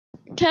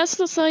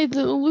cast aside the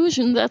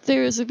illusion that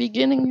there is a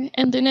beginning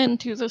and an end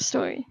to the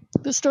story.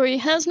 The story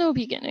has no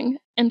beginning,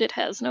 and it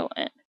has no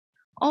end.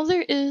 All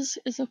there is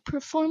a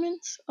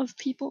performance of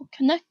people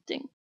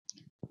connecting,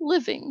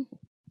 living,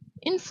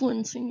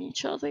 influencing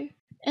each other,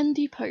 and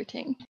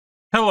departing.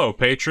 Hello,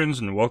 patrons,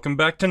 and welcome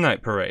back to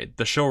Night Parade,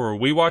 the show where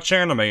we watch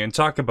anime and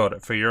talk about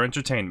it for your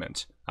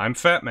entertainment. I'm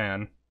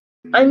FatMan.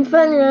 I'm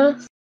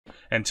Fenris.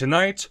 And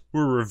tonight,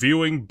 we're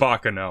reviewing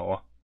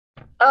Baccano.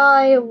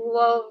 I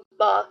love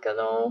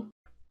Baccano.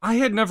 I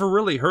had never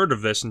really heard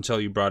of this until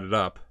you brought it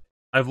up.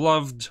 I've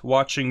loved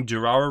watching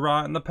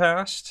Durarara in the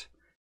past,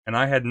 and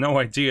I had no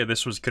idea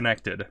this was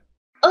connected.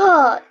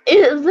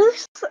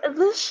 This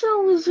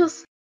show is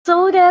just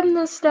so damn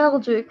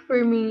nostalgic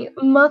for me,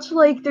 much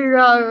like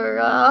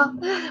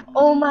Durarara.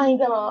 Oh my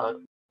god.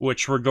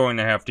 Which we're going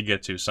to have to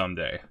get to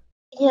someday.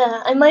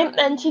 Yeah, I might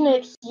mention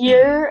it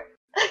here.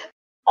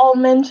 I'll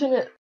mention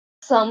it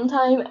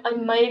sometime. I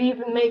might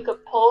even make a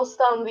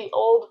post on the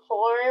old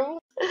forum.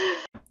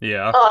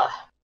 Yeah.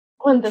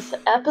 When this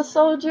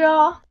episode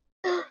drops.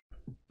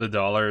 The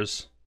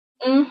dollars.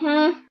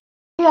 Mm-hmm.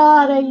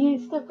 God, I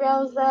used to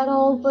browse that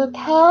all the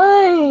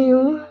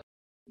time.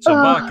 So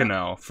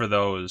Baccano, for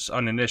those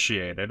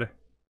uninitiated,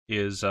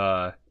 is,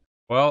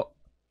 well,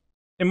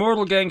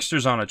 Immortal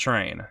Gangsters on a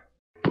train.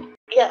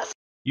 Yes.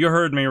 You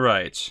heard me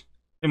right.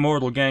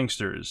 Immortal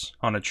Gangsters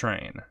on a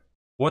train.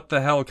 What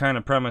the hell kind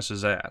of premise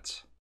is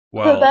that?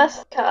 Well, the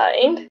best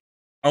kind.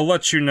 I'll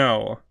let you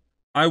know,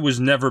 I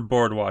was never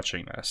bored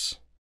watching this.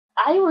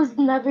 I was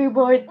never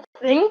bored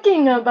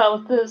thinking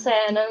about this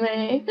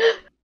anime.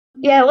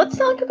 Yeah, let's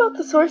talk about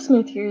the source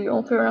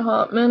material for a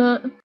hot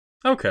minute.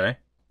 Okay.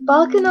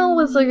 Baccano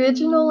was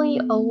originally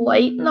a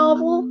light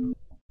novel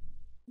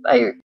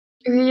by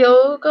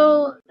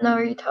Ryogo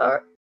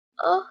Naritara.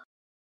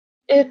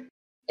 It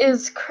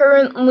is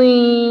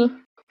currently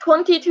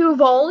 22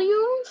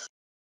 volumes.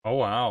 Oh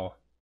wow.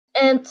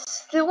 And it's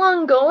still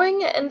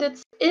ongoing, and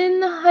it's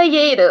in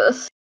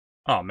hiatus.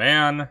 Oh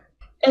man.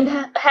 And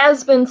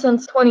has been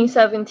since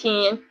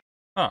 2017.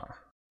 Huh.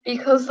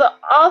 Because the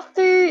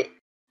author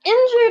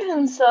injured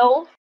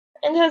himself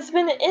and has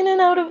been in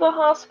and out of the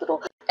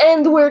hospital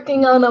and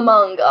working on a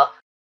manga.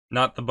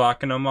 Not the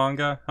Baccano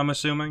manga, I'm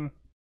assuming?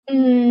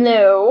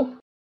 No.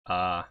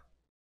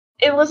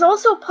 It was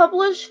also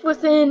published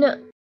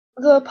within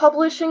the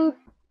publishing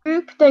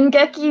group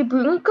Dengeki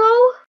Bunko.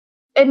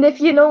 And if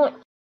you know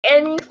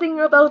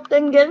anything about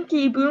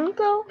Dengeki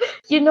Bunko,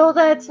 you know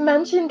that it's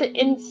mentioned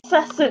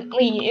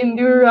incessantly in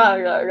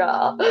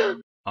Durarara.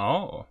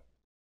 Oh.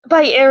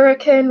 By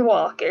Erica and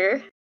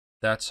Walker.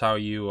 That's how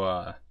you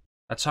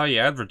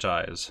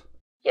advertise.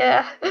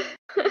 Yeah.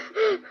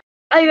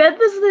 I read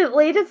the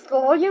latest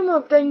volume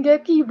of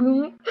Dengeki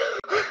Bunko.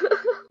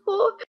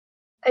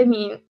 I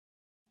mean,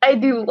 I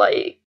do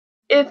like,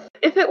 if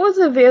it was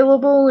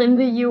available in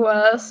the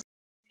US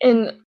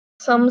in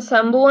some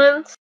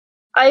semblance,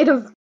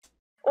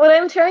 what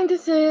I'm trying to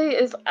say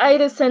is I'd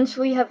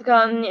essentially have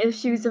gotten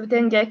issues of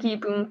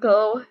Dengeki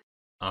Bunko.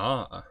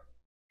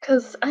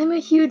 Because I'm a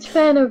huge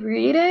fan of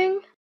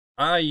reading.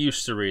 I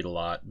used to read a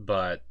lot,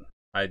 but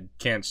I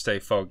can't stay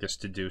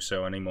focused to do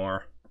so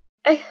anymore.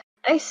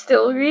 I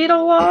still read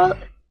a lot,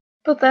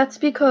 but that's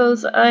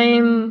because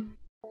I'm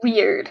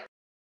weird.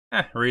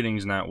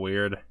 Reading's not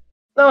weird.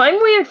 No, I'm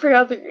weird for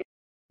other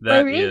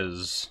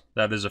reasons.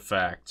 That is a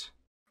fact.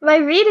 My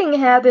reading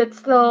habits,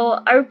 though,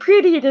 are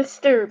pretty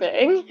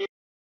disturbing.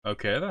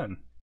 Okay, then.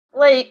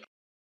 Like,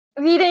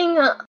 reading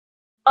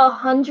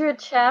 100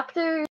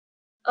 chapters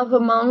of a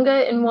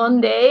manga in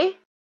one day,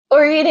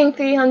 or reading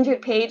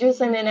 300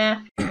 pages in an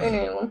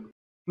afternoon.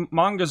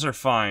 Mangas are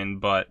fine,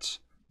 but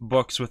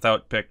books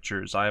without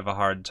pictures I have a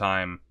hard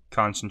time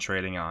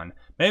concentrating on.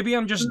 Maybe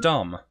I'm just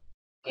dumb.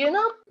 You're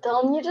not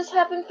dumb, you just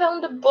haven't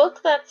found a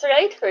book that's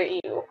right for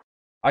you.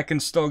 I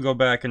can still go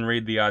back and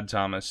read the Odd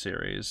Thomas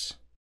series.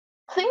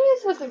 The thing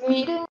is with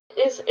reading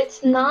is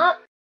it's not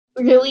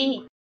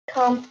really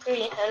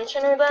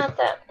comprehension or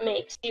that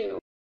makes you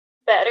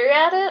better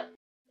at it.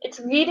 It's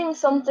reading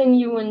something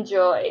you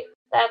enjoy.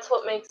 That's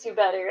what makes you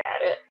better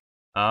at it.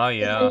 Oh,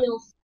 yeah. Then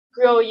you'll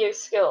grow your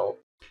skill.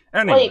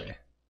 Anyway.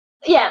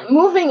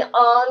 Moving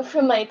on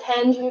from my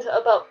tangent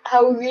about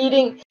how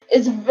reading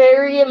is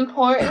very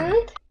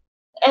important,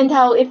 and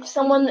how if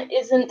someone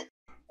isn't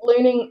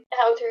learning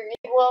how to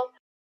read well,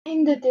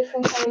 find a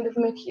different kind of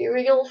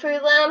material for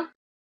them.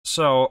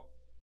 So,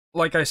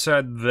 like I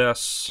said,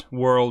 this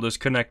world is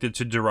connected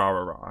to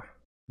Durarara.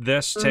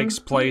 This takes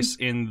place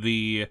in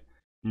the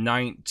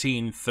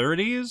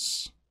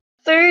 1930s?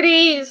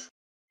 30s!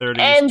 30s,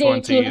 and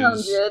 20s.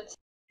 1800s.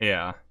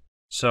 Yeah.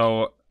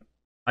 So,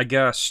 I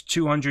guess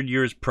 200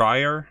 years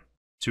prior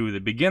to the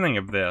beginning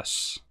of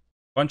this,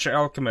 a bunch of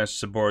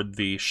alchemists aboard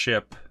the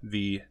ship,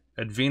 the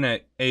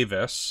Advena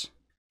Avis,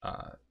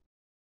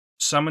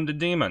 summoned a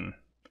demon,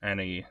 and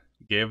he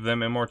gave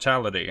them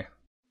immortality.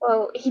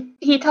 Well,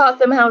 he taught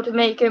them how to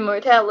make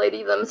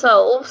immortality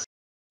themselves.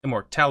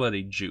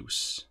 Immortality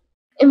juice.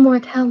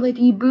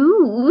 Immortality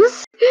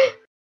booze?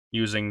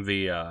 Using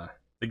the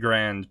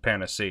Grand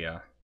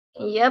Panacea.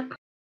 Yep.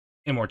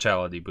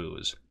 immortality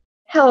booze.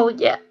 Hell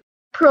yeah.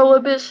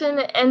 Prohibition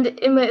and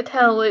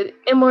immortality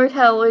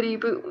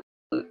booze.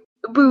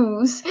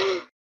 Words.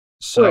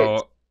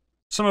 So,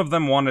 some of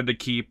them wanted to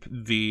keep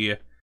the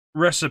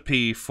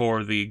recipe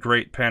for the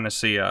great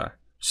panacea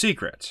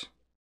secret.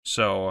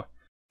 So,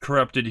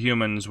 corrupted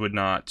humans would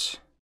not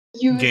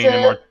Use gain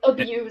it,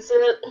 abuse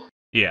it.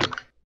 Yeah.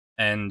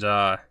 And,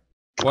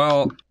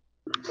 well,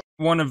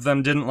 one of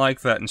them didn't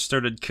like that and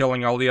started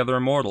killing all the other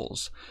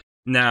immortals.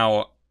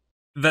 Now,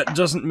 that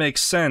doesn't make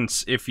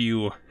sense if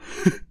you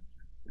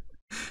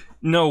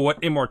know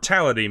what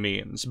immortality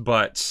means,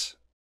 but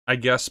I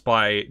guess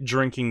by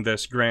drinking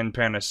this grand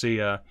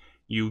panacea,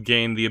 you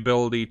gain the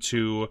ability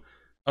to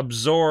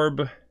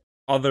absorb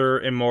other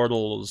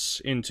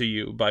immortals into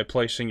you by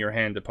placing your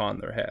hand upon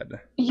their head.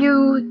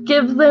 You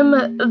give them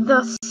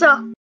the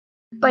suck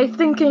by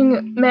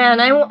thinking, man,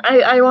 I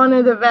want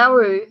to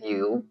devour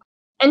you.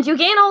 And you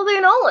gain all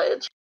their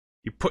knowledge.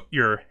 You put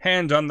your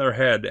hand on their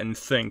head and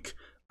think,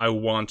 I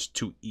want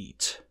to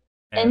eat.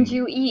 And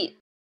you eat.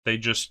 They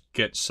just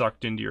get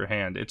sucked into your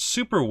hand. It's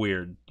super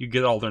weird. You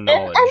get all their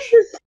knowledge.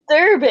 And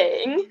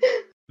disturbing.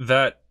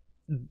 That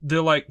they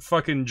like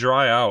fucking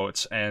dry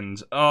out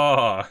and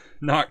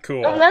not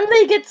cool. And then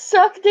they get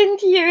sucked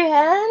into your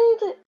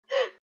hand.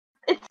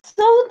 It's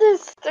so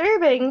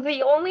disturbing.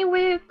 The only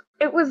way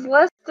it was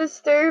less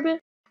disturbing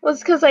was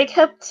because I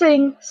kept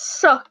saying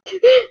suck.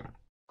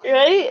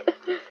 Right?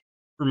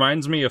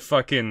 Reminds me of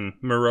fucking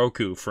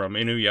Moroku from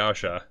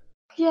Inuyasha.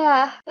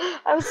 Yeah,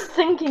 I was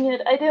thinking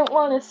it. I didn't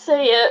want to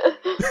say it.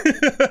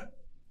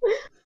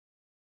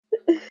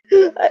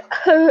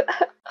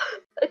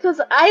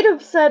 Because I'd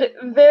have said it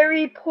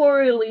very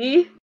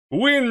poorly.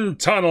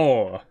 Wind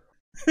tunnel!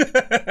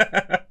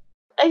 I'd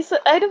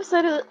have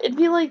said it, it'd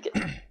be like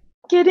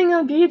getting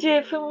a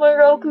BJ from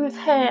Moroku's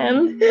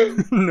hand.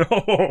 No!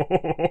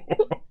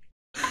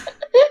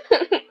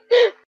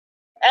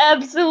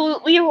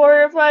 Absolutely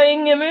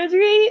horrifying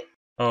imagery.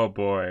 Oh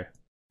boy.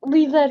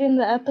 Leave that in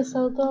the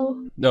episode,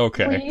 though.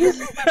 Okay.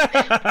 Please.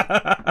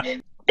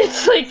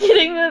 It's like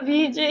getting a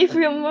BJ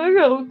from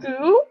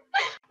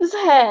Moroku's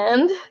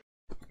hand.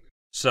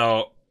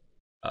 So,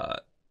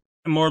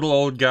 immortal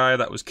old guy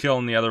that was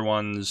killing the other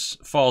ones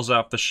falls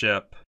off the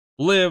ship,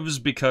 lives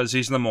because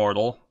he's an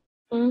immortal,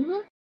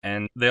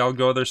 and they all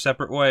go their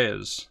separate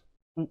ways.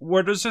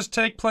 Where does this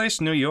take place?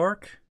 New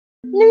York?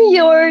 New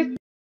York,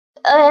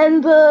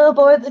 and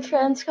aboard the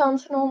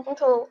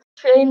transcontinental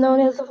train known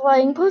as the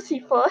Flying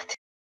Pussyfoot.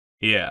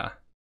 Yeah.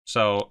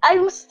 So,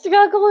 I'm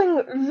struggling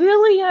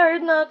really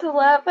hard not to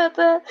laugh at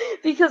that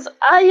because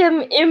I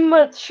am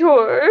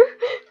immature.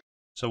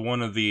 so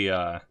one of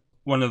the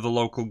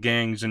local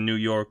gangs in New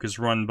York is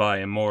run by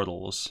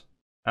immortals.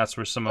 That's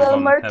where some of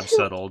them have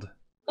settled.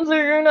 Isn't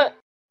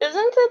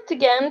it the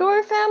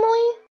Gandor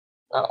family?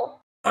 No.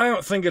 I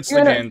don't think it's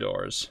the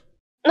Gandors.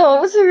 No,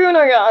 it was the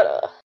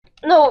Runarada.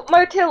 No,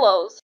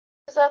 Martillos.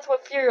 Because that's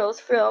what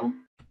Furo's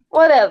from.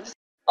 Whatevs.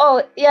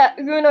 Oh, yeah,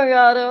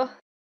 Runarada.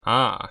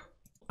 Ah.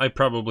 I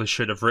probably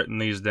should have written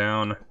these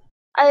down.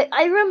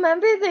 I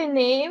remember their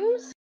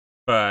names.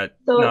 But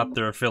not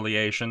their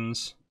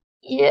affiliations.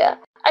 Yeah.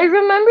 I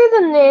remember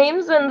the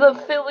names and the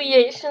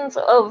affiliations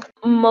of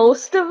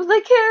most of the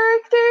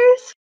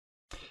characters.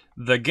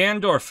 The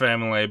Gandor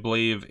family, I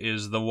believe,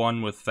 is the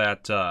one with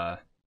that,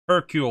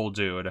 Hercule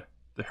dude.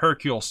 The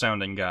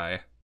Hercule-sounding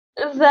guy.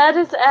 That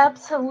is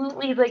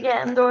absolutely the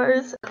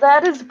Gandors.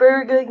 That is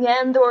Berga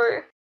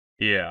Gandor.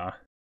 Yeah.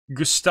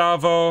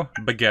 Gustavo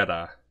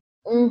Baguetta.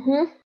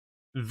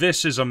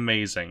 This is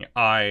amazing.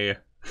 I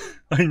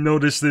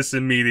noticed this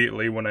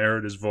immediately when I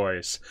heard his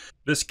voice.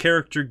 This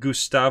character,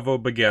 Gustavo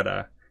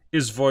Baguetta,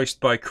 is voiced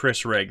by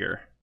Chris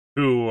Rager,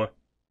 who,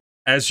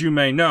 as you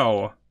may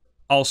know,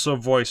 also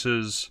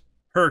voices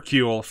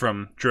Hercule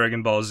from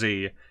Dragon Ball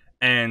Z,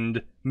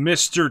 and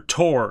Mr.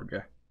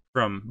 Torg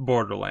from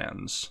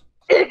Borderlands.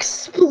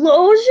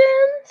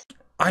 Explosions?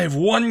 I have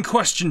one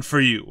question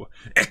for you.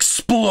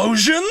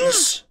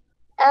 Explosions?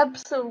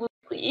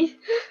 Absolutely.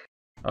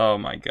 Oh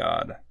my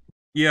god.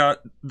 Yeah,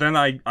 then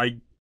I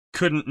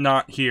couldn't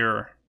not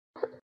hear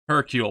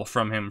Hercule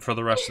from him for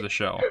the rest of the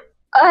show.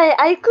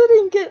 I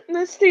couldn't get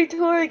Mr.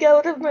 Torg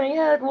out of my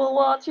head while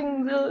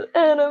watching the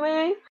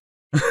anime.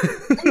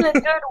 In a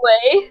good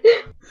way.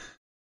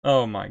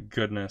 Oh my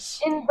goodness.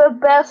 In the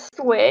best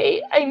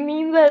way. I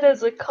mean that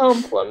as a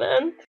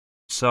compliment.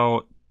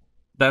 So,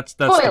 that's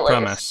the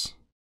premise.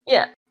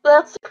 Yeah,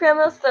 that's the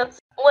premise, that's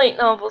light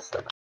novel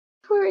stuff.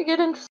 Before we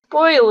get into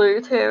spoiler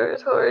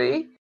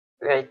territory,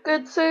 right,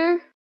 good sir?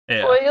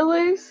 Yeah.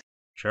 Spoilers?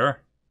 Sure.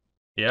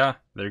 Yeah,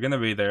 they're gonna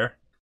be there.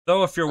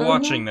 Though if you're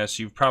watching this,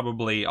 you've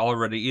probably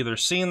already either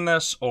seen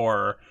this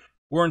or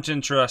weren't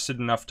interested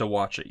enough to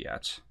watch it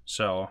yet,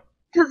 so...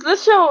 Because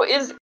this show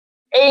is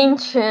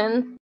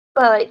ancient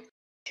by, like,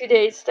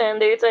 today's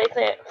standards,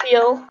 I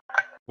feel.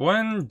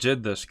 When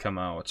did this come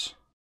out?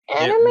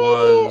 Anime?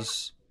 It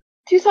was...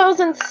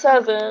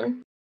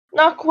 2007.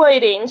 Not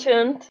quite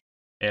ancient.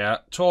 Yeah,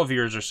 12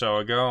 years or so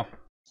ago.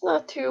 It's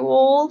not too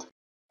old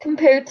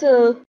compared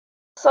to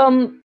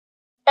some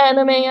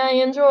anime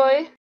I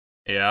enjoy.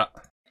 Yeah.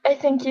 I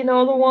think you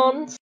know the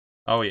ones.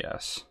 Oh,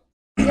 yes.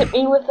 Hit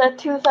me with that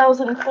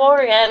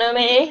 2004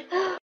 anime.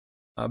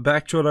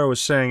 Back to what I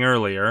was saying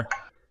earlier.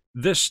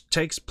 This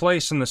takes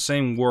place in the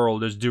same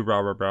world as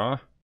Durarara,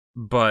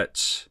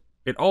 but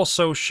it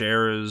also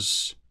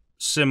shares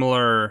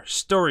similar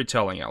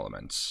storytelling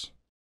elements,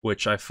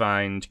 which I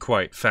find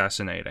quite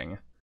fascinating.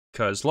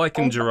 Because, like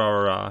in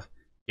Durarara,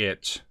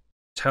 it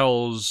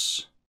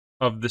tells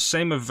of the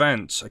same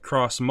events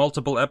across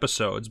multiple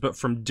episodes, but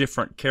from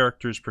different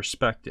characters'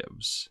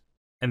 perspectives.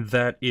 And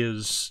that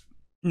is,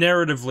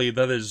 narratively,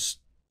 that is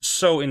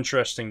so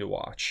interesting to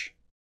watch.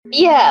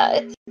 Yeah,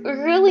 it's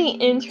really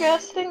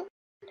interesting,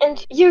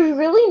 and you're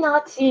really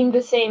not seeing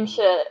the same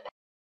shit.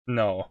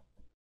 No.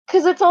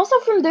 Because it's also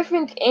from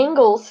different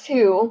angles,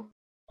 too.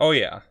 Oh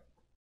yeah.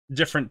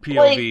 Different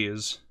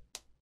POVs.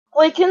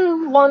 Like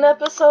in one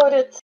episode,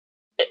 it's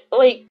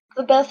like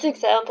the best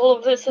example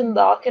of this in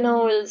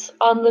Baccano is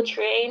on the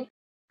train,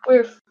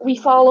 where we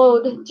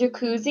followed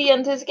Jacuzzi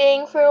and his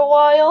gang for a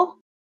while.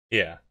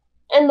 Yeah.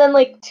 And then,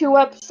 like, 2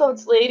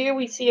 episodes later,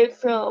 we see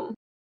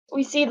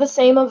the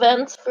same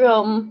events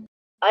from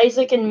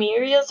Isaac and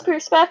Miria's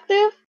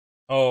perspective.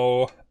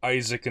 Oh,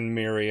 Isaac and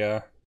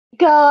Miria.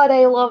 God,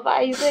 I love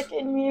Isaac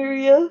and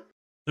Miria.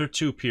 They're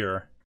too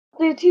pure.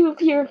 They're too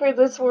pure for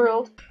this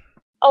world.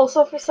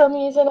 Also, for some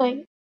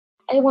reason,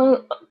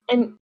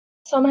 I'm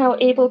somehow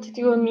able to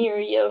do a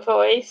Miria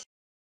voice.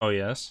 Oh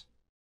yes?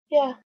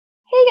 Yeah.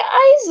 Hey,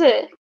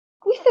 Isaac!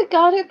 We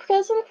forgot a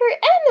present for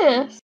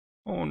Ennis!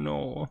 Oh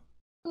no.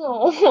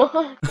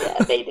 Oh,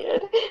 yeah, they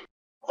did.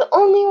 The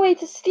only way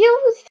to steal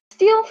was to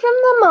steal from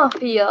the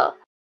Mafia.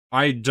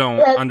 I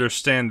don't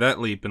understand that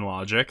leap in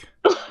logic.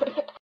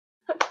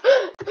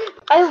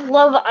 I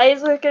love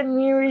Isaac and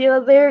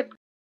Miria. They're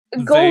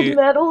gold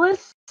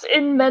medalists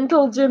in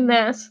mental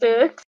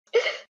gymnastics.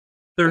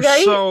 They're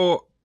right?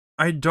 so...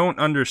 I don't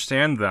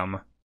understand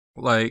them.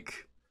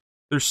 Like,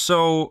 they're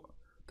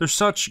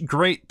such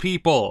great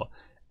people,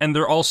 and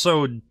they're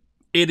also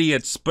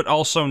idiots, but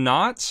also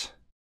not.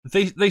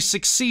 They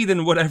succeed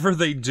in whatever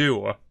they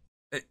do.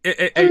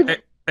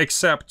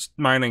 Except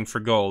mining for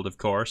gold, of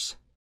course.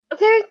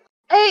 I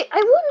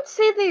wouldn't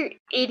say they're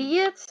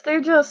idiots,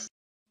 they're just,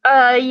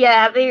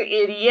 yeah, they're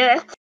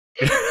idiots.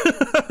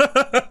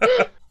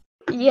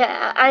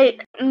 Yeah,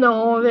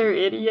 no, they're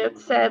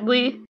idiots,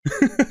 sadly.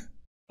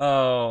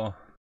 Oh,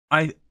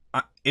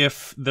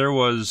 if there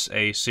was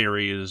a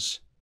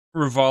series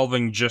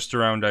revolving just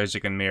around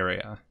Isaac and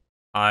Miria,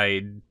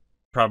 I'd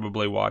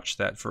probably watch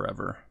that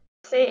forever.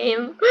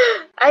 Same.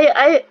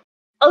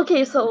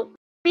 Okay, so,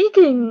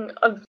 speaking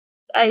of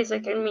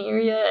Isaac and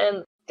Miria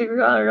and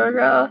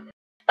Durarara,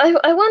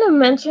 I want to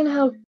mention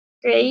how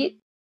great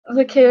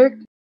the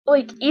character,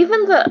 like,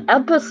 even the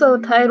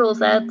episode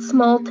titles add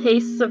small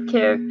tastes of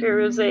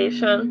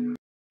characterization.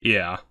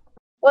 Yeah.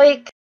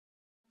 Like,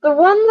 the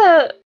one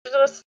that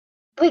just,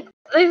 like,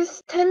 there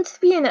tends to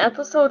be an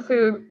episode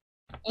for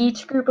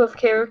each group of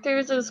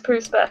characters'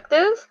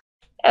 perspective,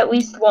 at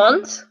least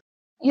once,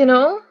 you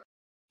know?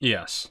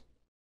 Yes.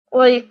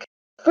 Like,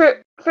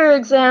 for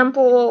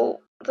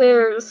example,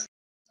 there's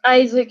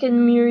Isaac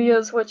and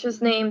Miria's, which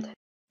is named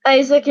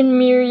Isaac and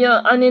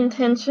Miria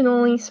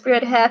Unintentionally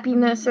Spread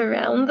Happiness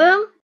Around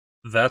Them.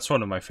 That's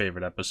one of my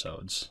favorite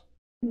episodes.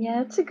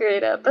 Yeah, it's a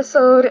great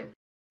episode.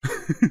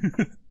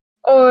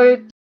 Or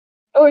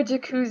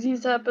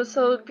Jacuzzi's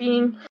episode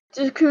being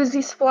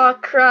Jacuzzi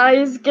Splot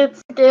cries,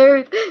 gets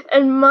scared,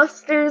 and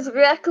musters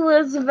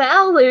reckless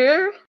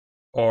valor.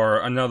 Or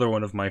another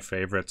one of my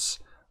favorites,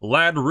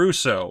 Lad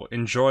Russo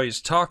enjoys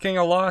talking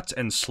a lot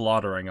and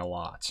slaughtering a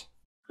lot.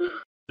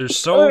 There's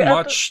so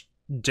much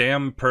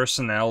damn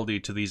personality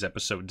to these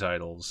episode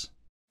titles.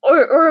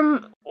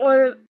 Or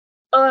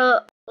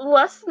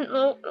less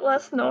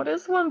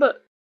noticed one,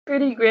 but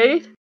pretty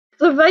great.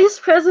 The vice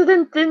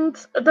president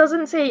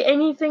doesn't say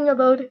anything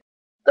about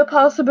the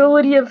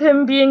possibility of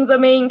him being the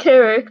main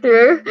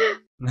character.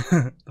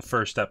 The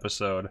first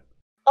episode.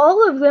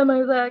 All of them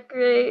are that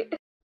great.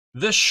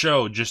 This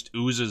show just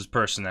oozes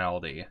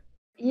personality.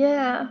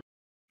 Yeah.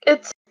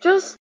 It's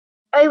just,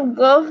 I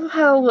love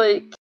how,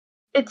 like,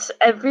 it's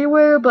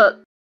everywhere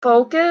but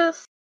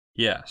focused.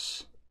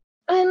 Yes.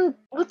 And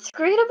what's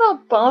great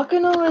about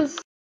Baccano is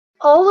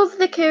all of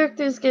the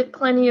characters get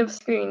plenty of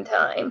screen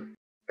time,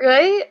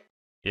 right?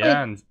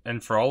 Yeah, like,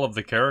 and for all of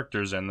the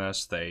characters in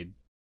this, they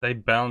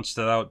balanced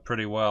it out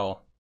pretty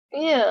well.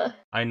 Yeah.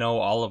 I know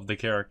all of the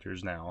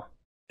characters now.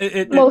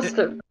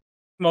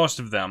 Most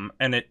of them,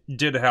 and it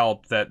did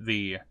help that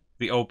the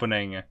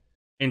opening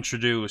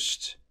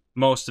introduced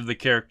most of the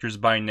characters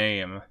by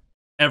name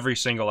every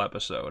single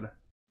episode.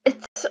 They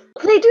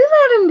do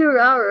that in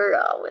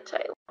Durarara, which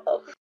I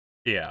love.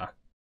 Yeah.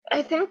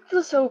 I think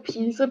this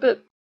OP's a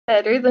bit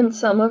better than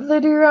some of the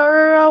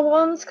Durarara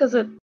ones, because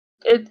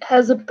it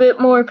has a bit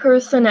more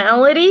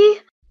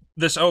personality.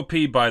 This OP,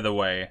 by the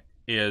way,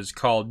 is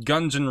called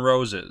Guns N'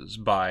 Roses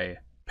by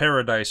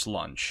Paradise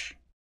Lunch.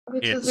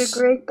 Which is a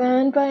great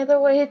band, by the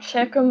way.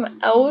 Check them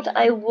out.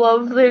 I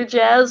love their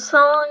jazz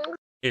songs.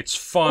 It's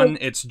fun,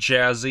 it's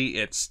jazzy,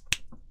 it's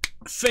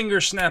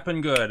finger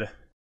snapping good.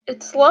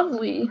 It's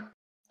lovely.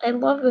 I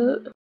love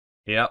it.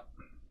 Yep.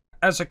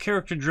 As a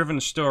character-driven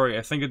story,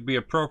 I think it'd be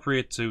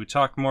appropriate to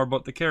talk more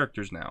about the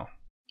characters now.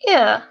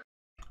 Yeah.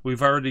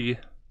 We've already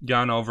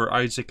gone over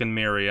Isaac and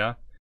Miria,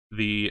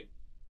 the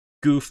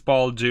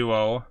goofball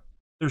duo.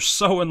 They're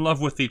so in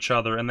love with each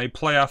other, and they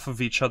play off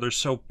of each other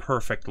so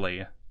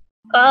perfectly.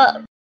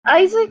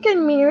 Isaac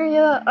and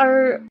Miria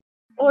are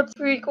what's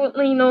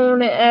frequently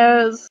known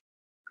as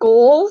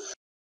goals.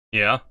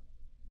 Yeah?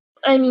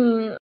 I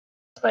mean,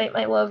 despite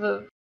my love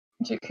of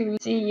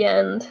Jacuzzi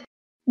and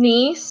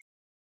Niece,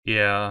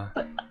 Yeah.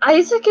 but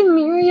Isaac and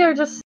Miria are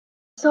just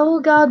so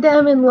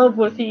goddamn in love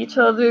with each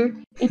other.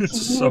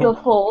 It's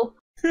beautiful.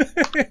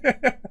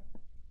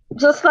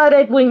 Just thought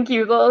I'd link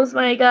you those,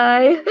 my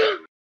guy.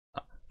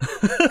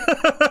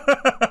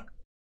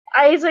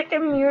 Isaac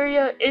and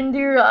Miria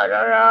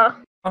Indira.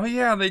 Oh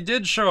yeah, they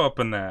did show up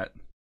in that.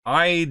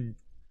 I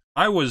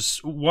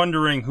was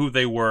wondering who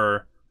they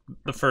were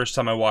the first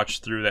time I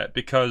watched through that,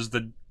 because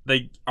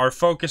they are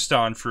focused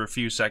on for a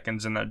few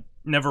seconds and they're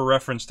never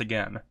referenced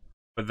again.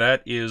 But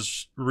that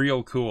is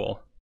real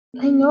cool.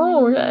 I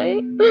know,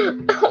 right?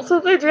 Also,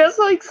 they're dressed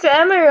like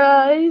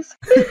samurais.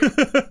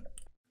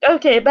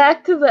 Okay,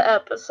 back to the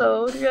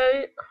episode,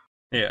 right?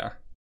 Yeah.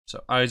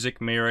 So Isaac,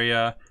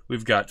 Miria,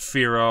 we've got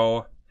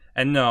Firo,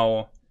 and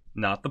no,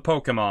 not the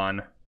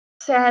Pokemon.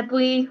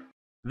 Sadly.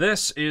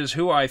 This is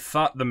who I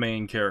thought the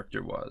main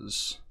character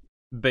was,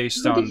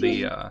 based on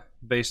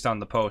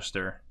the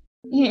poster.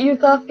 You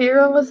thought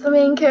Firo was the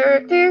main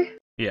character?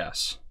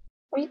 Yes.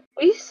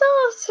 We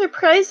saw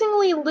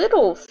surprisingly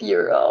little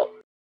Firo.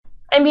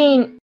 I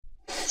mean,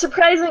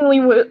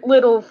 surprisingly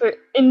little for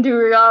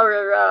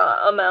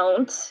Indurara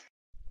amounts.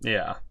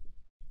 Yeah.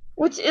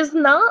 Which is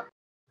not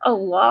a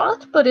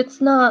lot, but it's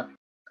not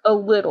a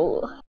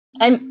little.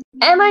 Am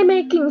I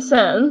making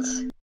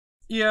sense?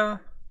 Yeah,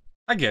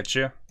 I get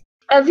you.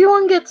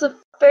 Everyone gets a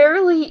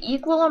fairly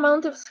equal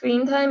amount of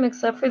screen time,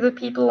 except for the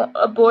people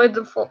aboard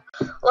the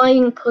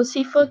Flying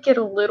Pussyfoot get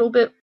a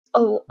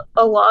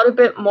lot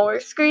bit more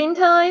screen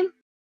time.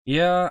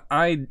 Yeah,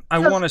 I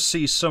want to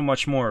see so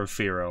much more of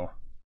Firo.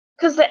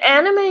 Because the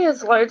anime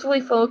is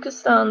largely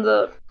focused on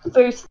the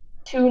first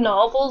two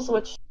novels,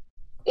 which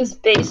is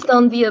based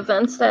on the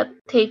events that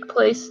take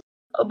place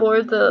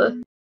aboard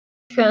the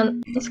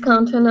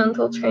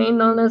transcontinental train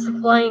known as the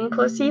Flying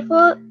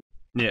Pussyfoot.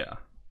 Yeah.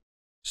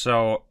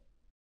 So,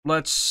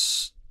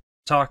 let's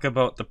talk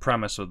about the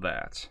premise of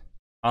that.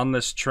 On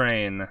this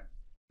train,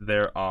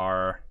 there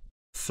are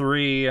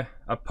 3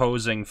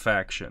 opposing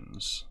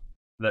factions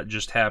that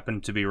just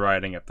happen to be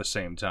riding at the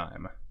same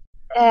time.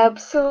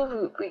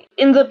 Absolutely.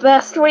 In the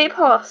best way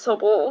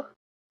possible.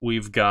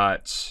 We've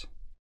got...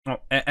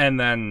 Oh, and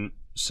then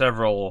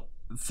several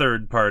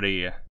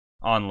third-party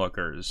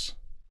onlookers.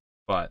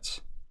 But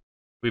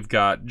we've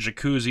got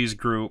Jacuzzi's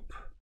group.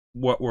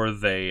 What were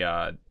they?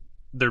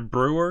 They're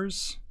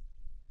brewers?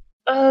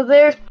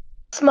 They're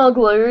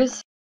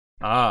smugglers.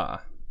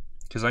 Ah.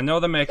 Because I know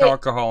they make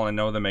alcohol and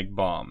I know they make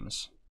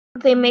bombs.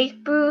 They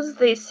make booze,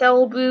 they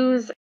sell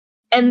booze,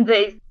 and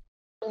they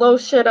blow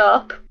shit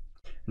up.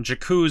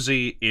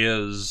 Jacuzzi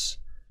is...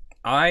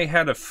 I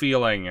had a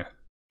feeling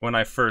when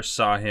I first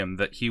saw him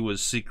that he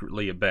was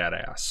secretly a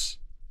badass.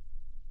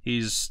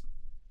 He's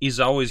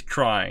always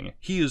crying.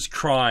 He is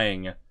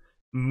crying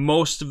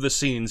most of the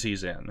scenes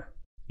he's in.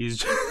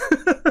 He's...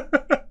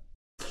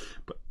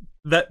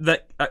 But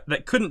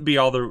that couldn't be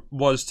all there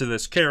was to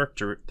this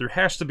character. There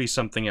has to be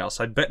something else.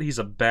 I bet he's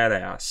a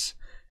badass.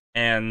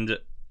 And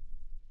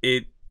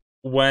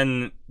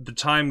when the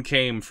time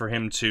came for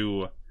him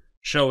to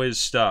show his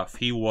stuff,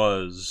 he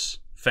was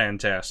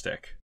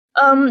fantastic.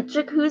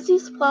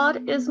 Jacuzzi's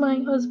plot is my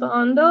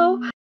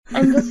husbando.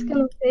 I'm just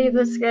gonna say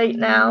this right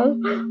now.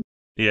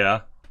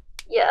 Yeah?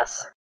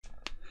 Yes.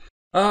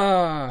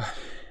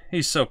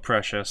 He's so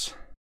precious.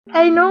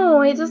 I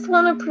know, I just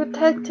want to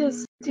protect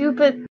his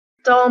stupid,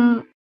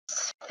 dumb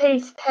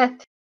face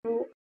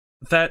tattoo.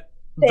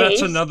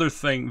 That's another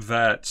thing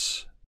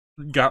that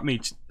got me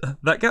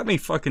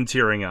fucking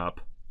tearing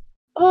up.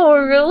 Oh,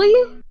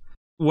 really?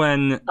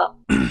 When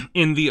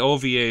in the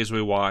OVAs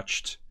we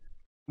watched,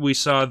 we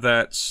saw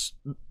that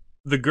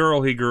the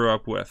girl he grew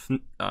up with,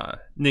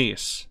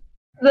 Niece.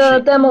 The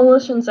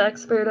demolitions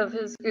expert of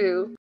his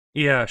group.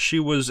 Yeah, she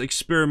was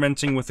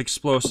experimenting with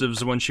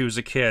explosives when she was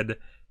a kid,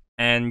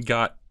 and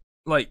got,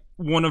 like,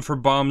 one of her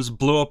bombs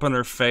blew up in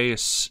her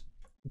face,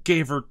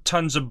 gave her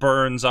tons of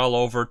burns all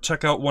over,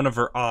 took out one of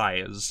her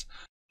eyes.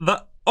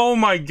 Oh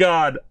my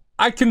god,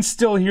 I can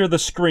still hear the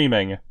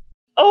screaming.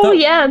 Oh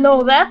yeah,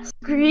 no, that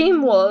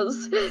scream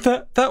was...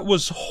 That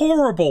was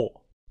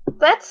horrible!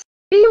 That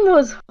scream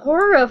was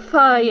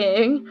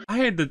horrifying. I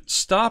had to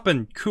stop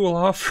and cool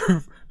off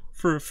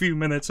for a few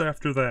minutes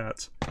after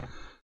that.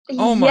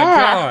 Oh my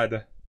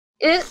god!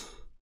 As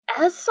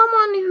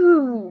someone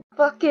who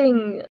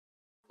fucking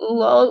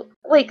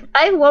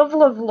I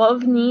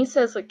love Niece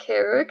as a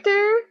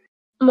character,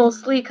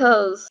 mostly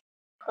cause,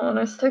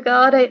 honest to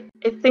god, I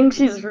think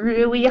she's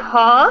really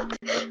hot.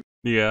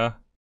 Yeah.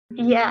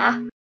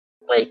 Yeah.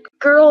 like,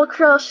 girl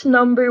crush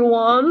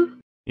 #1.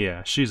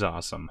 Yeah, she's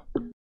awesome.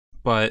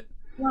 But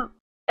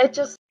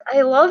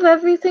I love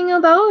everything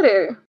about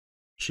her.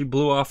 she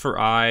blew off her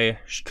eye,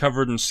 she's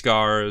covered in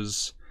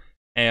scars,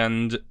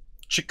 and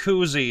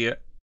Jacuzzi,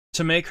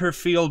 to make her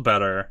feel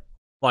better,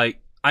 like,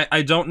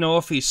 I don't know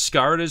if he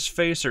scarred his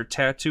face or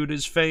tattooed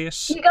his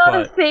face. He got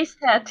a face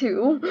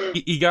tattoo.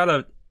 He got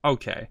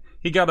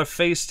a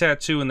face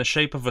tattoo in the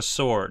shape of a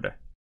sword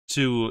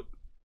to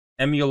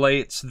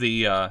emulate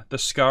the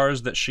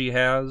scars that she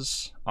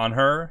has on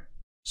her,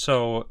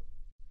 so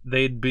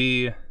they'd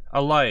be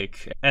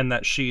alike, and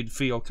that she'd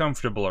feel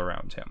comfortable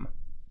around him.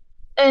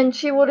 And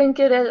she wouldn't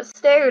get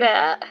stared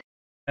at.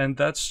 And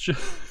that's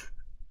just...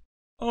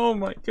 oh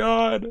my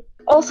god.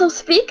 Also,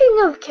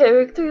 speaking of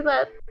character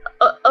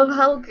of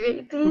how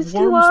great these two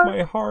are... It warms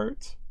my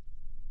heart.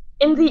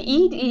 In the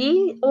ED,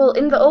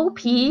 in the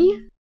OP,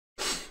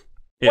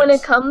 when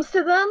it comes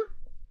to them,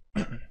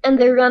 and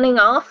they're running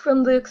off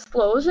from the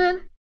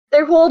explosion,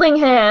 they're holding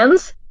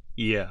hands.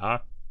 Yeah.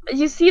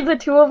 You see the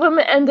two of them,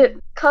 and it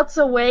cuts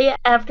away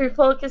after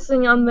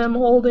focusing on them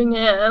holding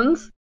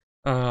hands.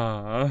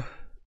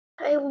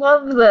 I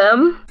love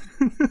them.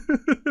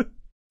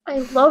 I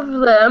love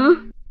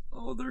them.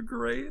 Oh, they're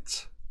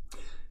great.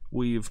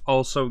 We've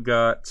also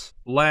got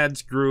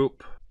Lad's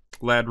group,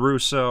 Lad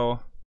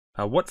Russo.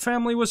 What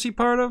family was he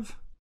part of?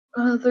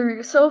 The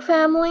Russo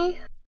family.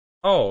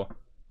 Oh,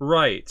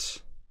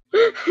 right.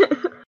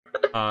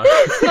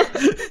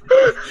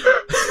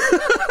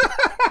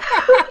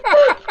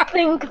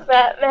 Think,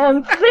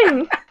 FatMan,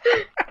 think.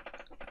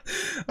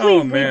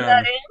 Oh,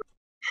 man.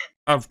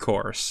 Of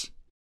course.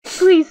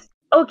 Please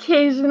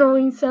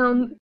occasionally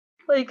sound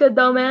like a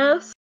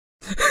dumbass.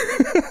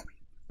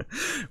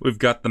 We've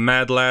got the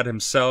Mad Lad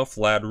himself,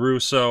 Lad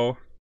Russo,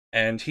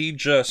 and he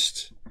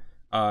just,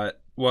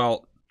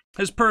 well,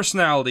 his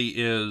personality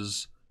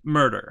is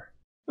murder.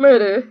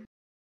 Murder.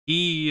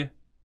 He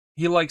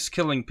likes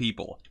killing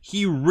people.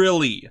 He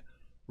really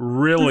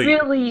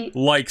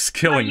likes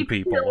killing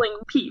people. Killing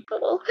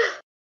people.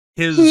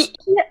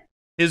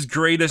 His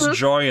greatest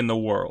joy in the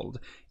world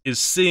is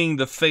seeing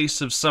the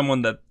face of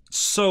someone that's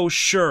so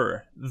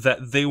sure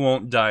that they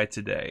won't die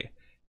today,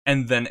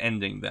 and then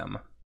ending them.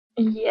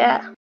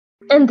 Yeah.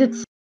 And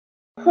it's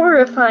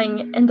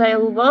horrifying, and I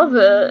love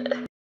it.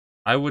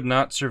 I would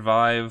not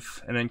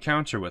survive an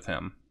encounter with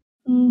him.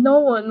 No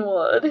one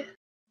would.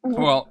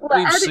 Well,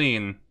 we've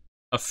seen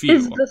a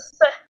few.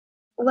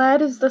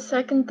 Lad is the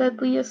second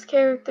deadliest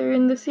character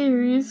in the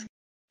series.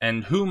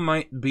 And who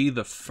might be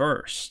the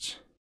first?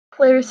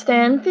 Claire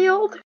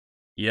Stanfield?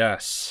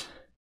 Yes,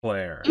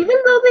 Claire. Even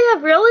though they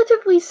have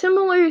relatively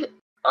similar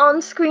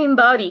on-screen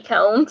body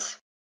counts.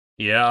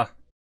 Yeah.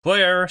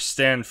 Claire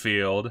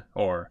Stanfield,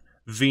 or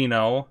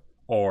Vino,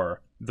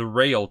 or the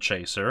Rail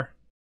Chaser,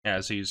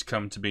 as he's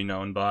come to be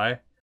known by,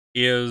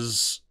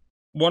 is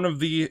one of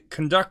the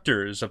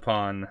conductors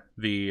upon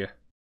the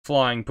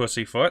Flying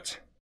Pussyfoot.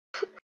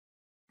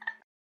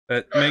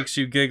 That makes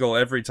you giggle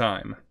every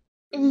time.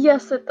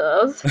 Yes, it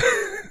does.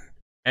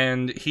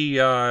 And he,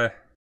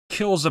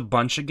 kills a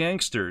bunch of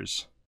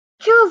gangsters.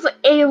 Kills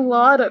a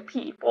lot of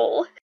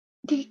people.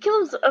 He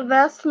kills a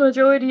vast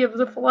majority of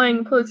the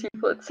Flying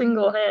Pussyfoot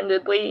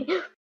single-handedly.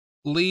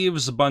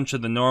 Leaves a bunch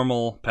of the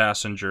normal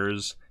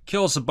passengers,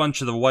 kills a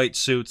bunch of the white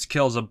suits,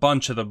 kills a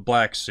bunch of the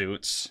black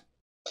suits.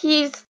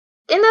 He's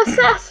an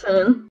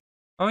assassin.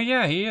 Oh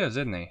yeah, he is,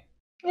 isn't he?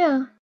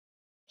 Yeah.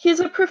 He's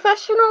a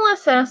professional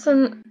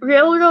assassin,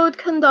 railroad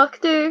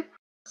conductor,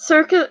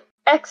 circus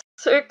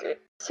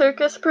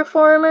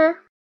performer.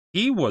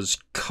 He was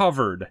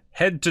covered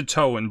head to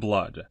toe in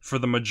blood for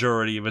the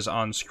majority of his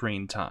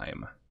on-screen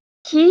time.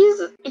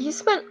 He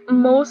spent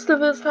most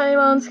of his time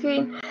on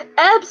screen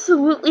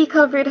absolutely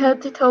covered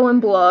head to toe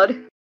in blood.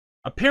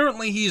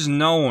 Apparently he's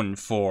known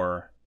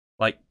for,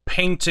 like,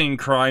 painting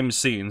crime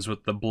scenes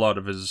with the blood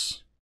of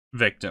his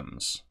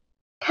victims.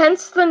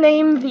 Hence the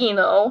name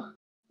Vino,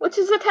 which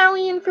is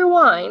Italian for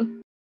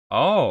wine.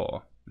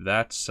 Oh,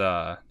 that's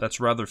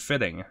rather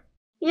fitting.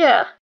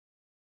 Yeah.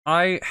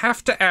 I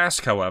have to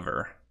ask,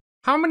 however,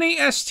 how many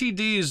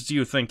STDs do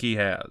you think he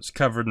has,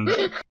 covered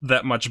in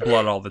that much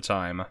blood all the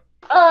time?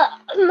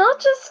 Not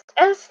just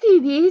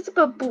STDs,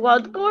 but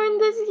bloodborne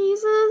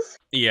diseases?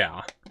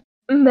 Yeah.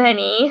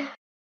 Many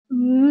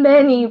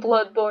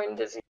bloodborne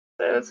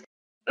diseases.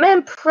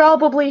 Man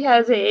probably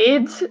has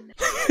AIDS.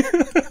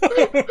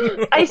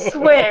 I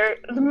swear,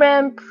 the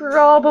man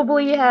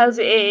probably has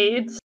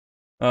AIDS.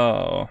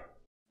 Oh.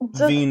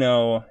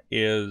 Vino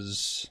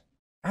is...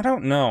 I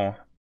don't know.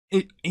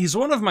 He's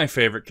one of my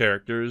favorite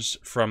characters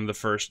from the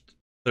first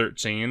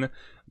 13,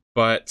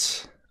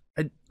 but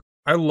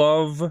I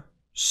love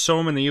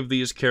so many of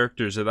these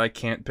characters that I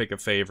can't pick a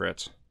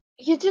favorite.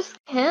 You just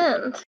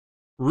can't.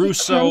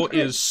 Russo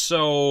is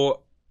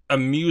so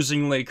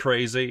amusingly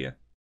crazy.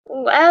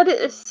 Lad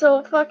is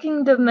so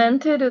fucking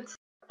demented, it's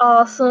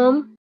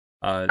awesome.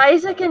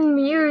 Isaac and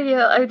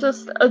Miria are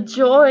just a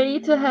joy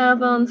to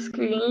have on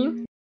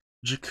screen.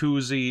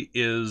 Jacuzzi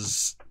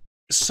is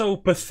so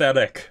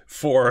pathetic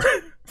for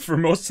for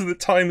most of the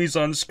time he's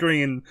on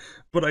screen,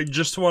 but I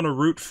just want to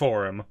root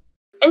for him.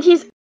 And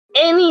he's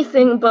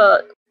anything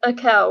but a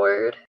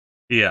coward.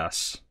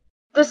 Yes.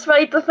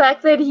 Despite the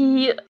fact that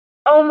he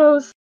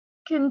almost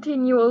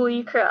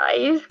continually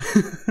cries.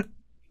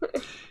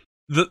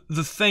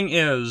 The thing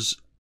is,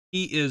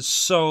 he is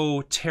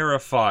so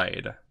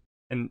terrified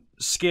and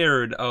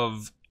scared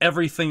of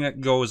everything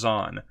that goes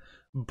on,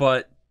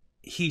 but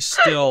he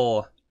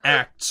still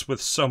acts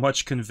with so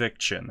much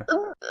conviction.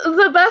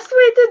 The best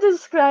way to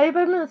describe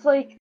him is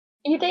like,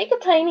 you take a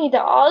tiny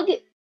dog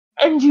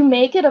and you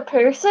make it a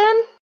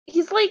person.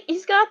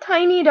 He's got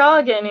tiny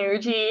dog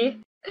energy.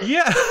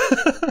 Yeah.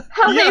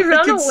 How yeah, they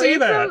run I can away see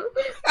that.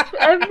 from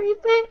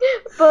everything,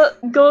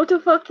 but go to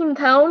fucking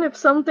town if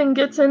something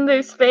gets in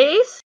their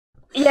space.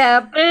 Yeah,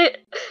 but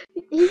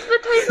he's the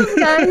type of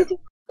guy to,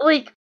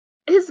 like,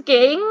 his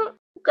gang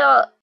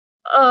got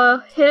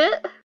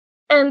hit,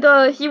 and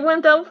he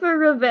went out for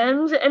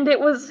revenge, and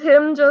it was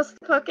him just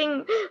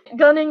fucking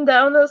gunning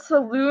down a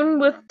saloon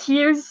with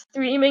tears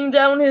streaming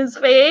down his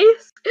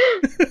face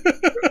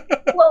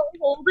while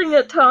holding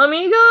a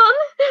Tommy gun.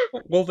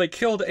 Well, they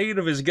killed 8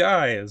 of his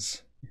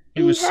guys.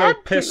 He He was so had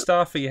to. pissed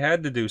off he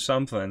had to do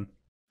something.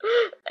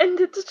 And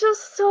it's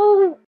just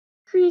so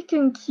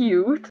freaking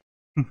cute.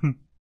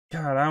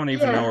 God, I don't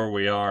even know where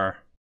we are.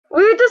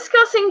 We're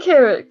discussing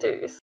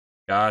characters.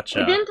 Gotcha.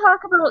 We didn't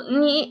talk about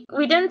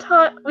we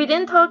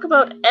didn't talk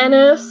about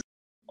Ennis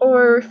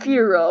or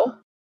Firo.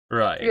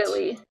 Right.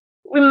 Really.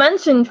 We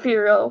mentioned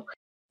Firo.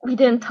 We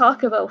didn't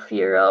talk about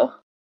Firo.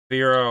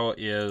 Firo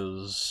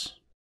is...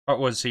 What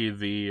was he,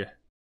 the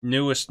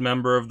newest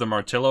member of the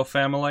Martillo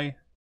family?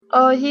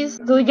 He's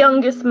the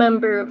youngest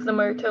member of the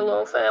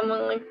Martillo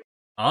family.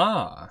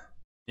 Ah.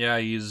 Yeah,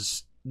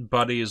 he's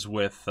buddies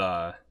with,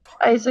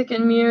 Isaac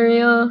and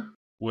Miria.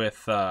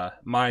 with,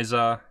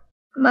 Misa.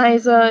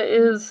 Misa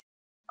is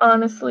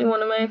honestly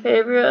one of my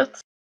favorites.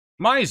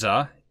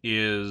 Misa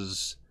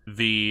is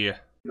the...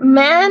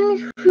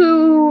 Man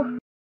who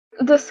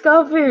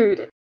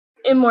discovered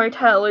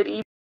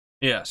immortality.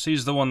 Yes,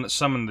 he's the one that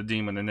summoned the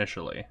demon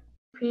initially.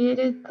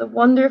 Created the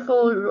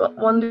wonderful,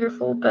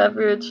 wonderful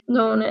beverage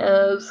known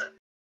as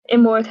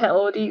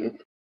immortality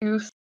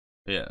juice.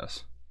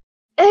 Yes.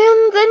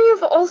 And then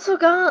you've also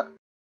got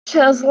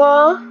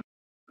Cheslaw,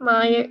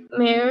 my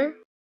mayor.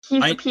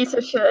 He's a piece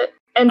of shit,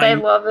 and I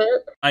love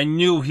it. I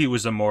knew he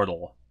was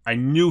immortal. I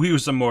knew he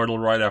was immortal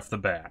right off the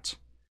bat.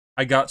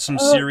 I got some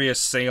serious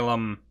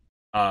Salem,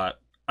 Salem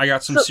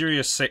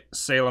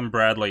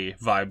Bradley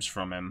vibes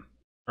from him.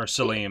 Or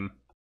Salim.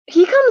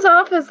 He comes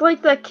off as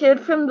like that kid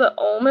from The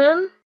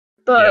Omen,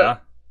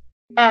 but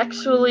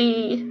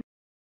actually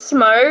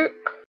smart.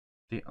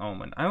 The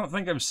Omen. I don't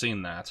think I've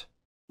seen that.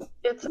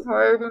 It's a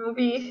horror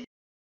movie.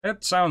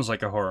 It sounds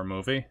like a horror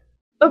movie.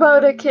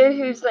 About a kid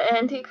who's the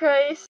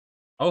Antichrist.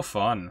 Oh,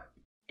 fun.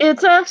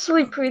 It's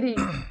actually pretty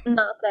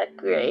not that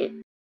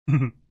great.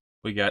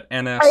 We got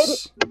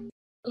Ennis.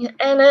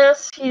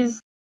 Ennis, he's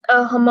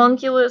a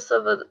homunculus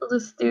of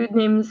this dude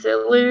named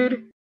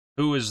Zillard.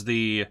 Who is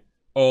the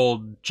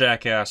old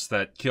jackass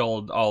that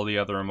killed all the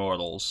other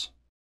immortals.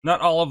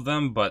 Not all of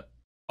them, but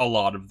a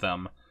lot of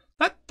them.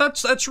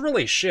 That's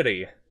really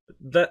shitty.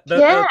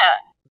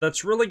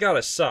 That's really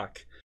gotta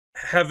suck.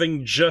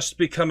 Having just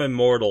become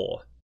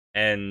immortal,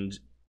 and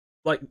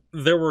like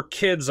there were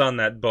kids on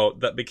that boat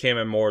that became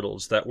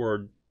immortals that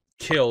were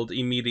killed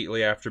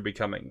immediately after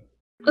becoming.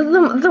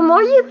 The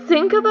more you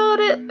think about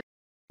it,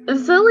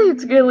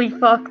 Zillard's really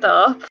fucked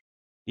up.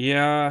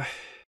 Yeah.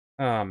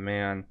 Oh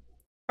man.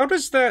 How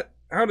does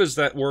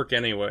that work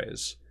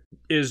anyways?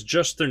 Is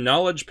just their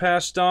knowledge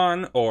passed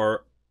on,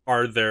 or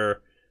are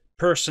their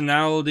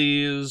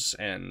personalities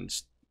and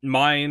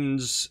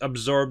minds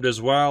absorbed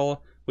as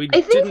well?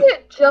 I think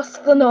it's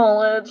just the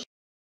knowledge.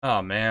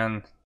 Oh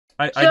man.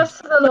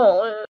 The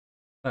knowledge.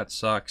 That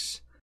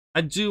sucks.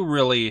 I do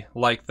really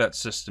like that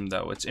system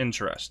though, it's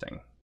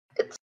interesting.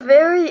 It's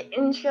very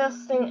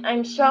interesting.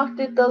 I'm shocked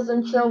it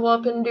doesn't show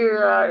up in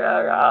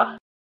Durarara.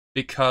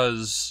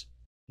 Because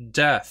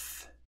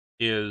death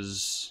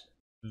is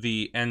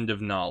the end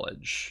of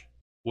knowledge.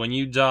 When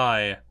you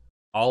die,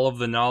 all of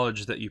the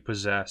knowledge that you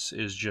possess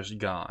is just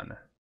gone.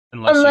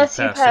 Unless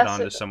you pass it on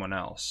to someone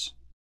else.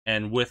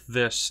 And with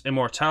this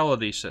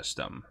immortality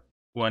system,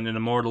 when an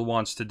immortal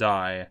wants to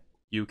die,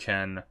 you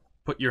can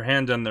put your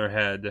hand on their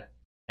head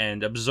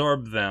and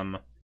absorb them,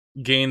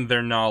 gain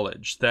their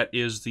knowledge. That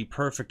is the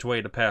perfect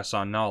way to pass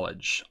on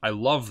knowledge. I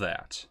love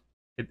that.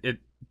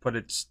 But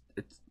it's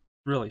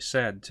really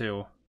sad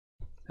too.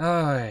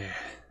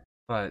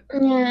 But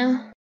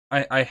yeah.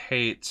 I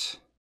hate.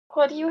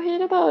 What do you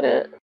hate about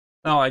it?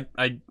 No,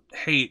 I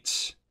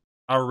hate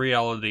a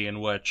reality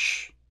in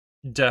which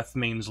death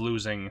means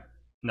losing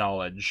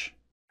knowledge.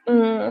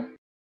 I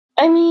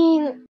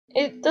mean,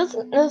 it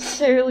doesn't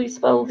necessarily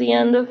spell the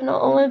end of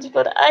knowledge,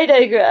 but I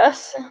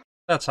digress.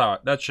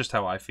 That's just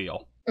how I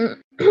feel.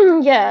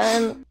 Yeah,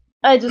 and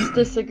I just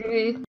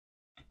disagree.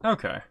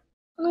 Okay.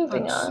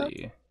 Moving Let's on.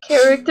 see.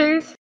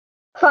 Characters.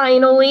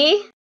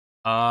 Finally.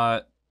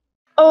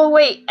 Oh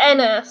wait,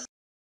 Ennis.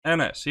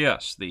 Ennis,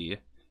 yes, the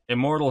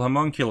immortal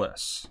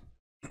homunculus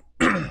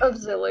Of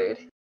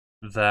Zillard.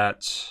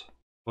 that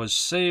was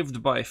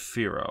saved by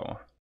Firo.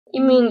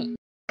 You mean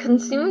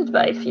consumed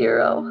by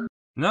Firo?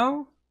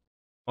 No?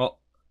 Well,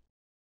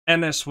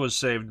 Ennis was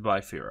saved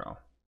by Firo.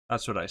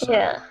 That's what I said.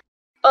 Yeah.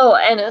 Oh,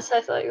 Ennis,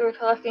 I thought you were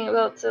talking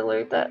about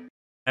Zillard. That.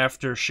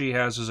 After she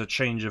has a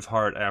change of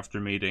heart after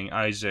meeting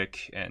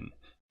Isaac and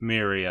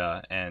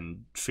Miria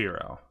and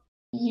Firo.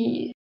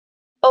 Yeah.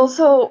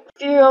 Also,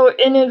 Firo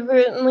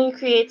inadvertently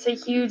creates a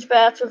huge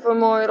batch of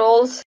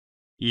immortals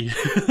Yeah.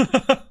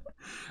 by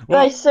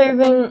Well,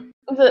 serving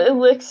the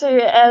elixir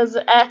as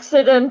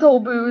accidental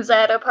booze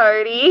at a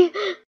party.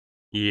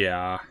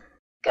 yeah.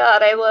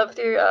 God, I loved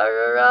her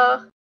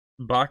Aurora.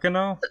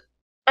 Baccano?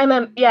 I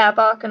meant, yeah,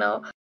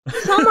 Baccano.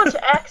 So much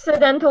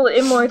accidental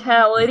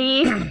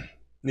immortality.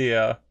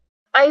 Yeah.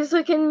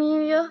 Isaac and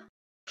Miria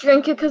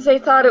drink it because they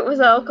thought it was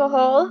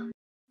alcohol.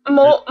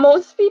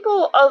 Most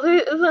people,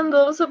 other than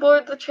those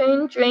aboard the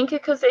train, drank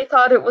it because they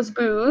thought it was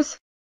booze.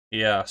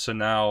 Yeah, so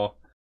now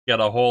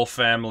got a whole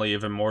family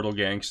of immortal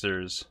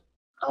gangsters.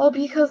 All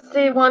because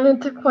they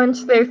wanted to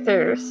quench their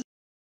thirst.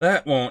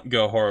 That won't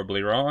go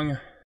horribly wrong.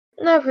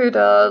 Never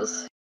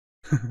does.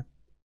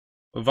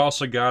 We've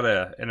also got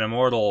an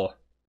immortal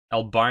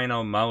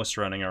albino mouse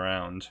running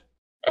around.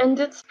 And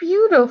it's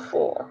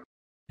beautiful.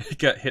 It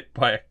got hit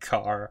by a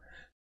car.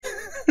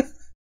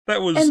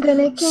 That was And then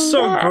it came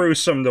so back.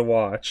 gruesome to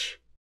watch.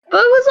 But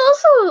it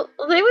was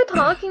also, they were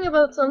talking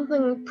about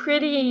something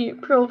pretty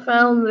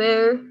profound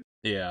there,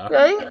 Yeah,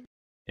 right?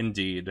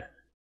 indeed.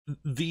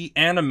 The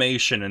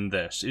animation in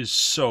this is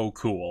so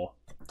cool.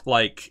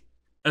 Like,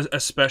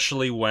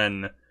 especially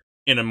when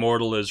an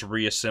immortal is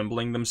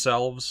reassembling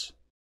themselves.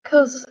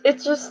 Because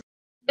it's just,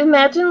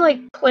 imagine like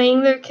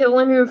playing their kill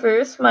in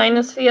reverse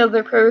minus the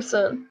other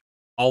person.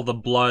 All the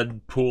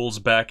blood pools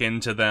back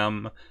into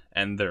them,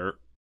 and their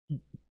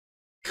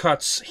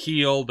cuts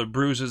heal, their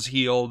bruises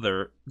heal,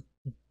 their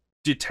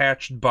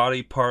detached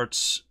body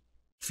parts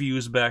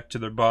fuse back to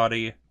their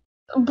body.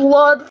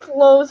 Blood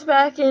flows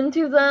back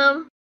into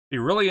them. Be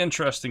really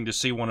interesting to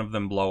see one of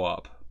them blow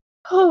up.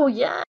 Oh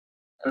yeah.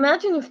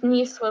 Imagine if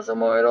Nice was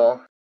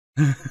immortal.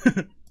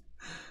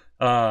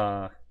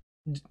 I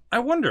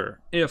wonder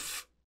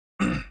if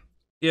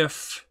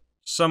if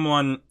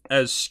someone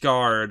as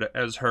scarred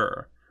as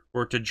her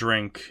were to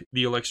drink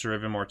the elixir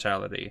of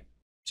immortality,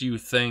 do you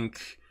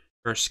think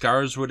her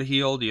scars would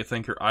heal? Do you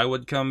think her eye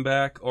would come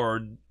back?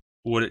 Or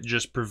would it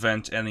just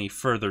prevent any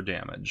further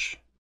damage?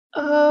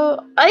 I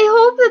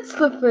hope it's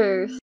the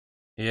first.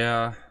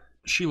 Yeah,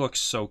 she looks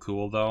so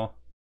cool though.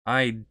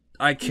 I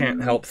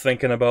can't help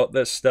thinking about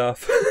this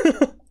stuff.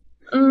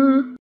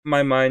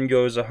 My mind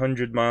goes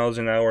 100 miles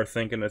an hour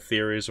thinking of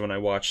theories when I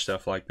watch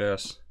stuff like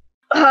this.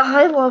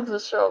 I love the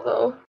show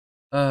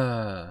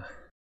though.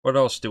 What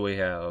else do we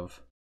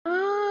have?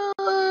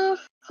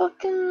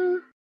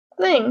 Fucking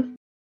thing.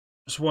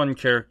 There's one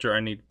character I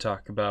need to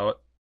talk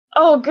about.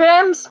 Oh,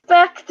 Graham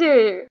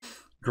Spectre!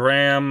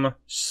 Graham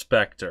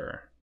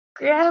Spectre.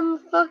 Graham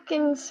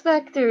fucking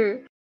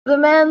Spectre. The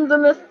man, the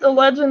myth, the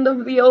legend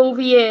of the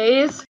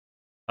OVAs.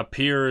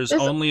 Appears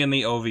only in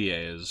the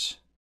OVAs.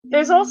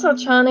 There's also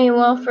Chane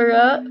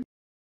Lafayette.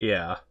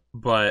 Yeah,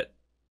 but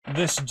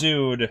this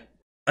dude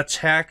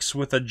attacks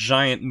with a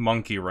giant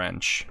monkey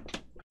wrench.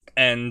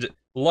 And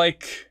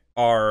like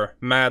our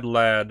mad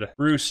lad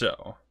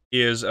Russo,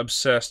 is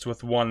obsessed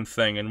with one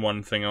thing and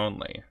one thing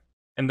only.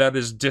 And that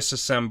is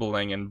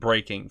disassembling and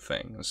breaking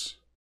things.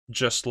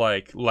 Just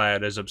like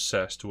Lad is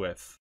obsessed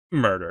with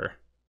murder.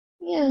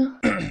 Yeah.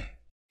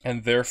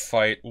 And their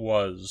fight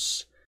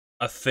was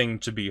a thing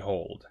to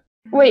behold.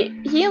 Wait,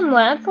 he and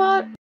Lad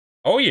fought?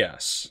 Oh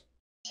yes.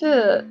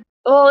 Shit.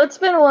 Well, it's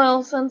been a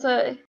while since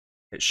I...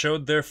 It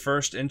showed their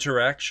first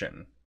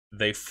interaction.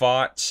 They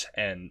fought,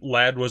 and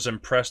Lad was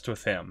impressed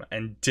with him,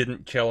 and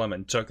didn't kill him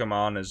and took him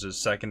on as his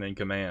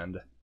second-in-command.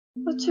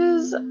 Which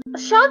is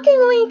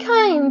shockingly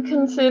kind,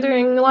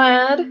 considering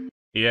Lad.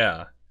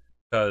 Yeah,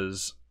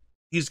 because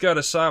he's got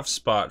a soft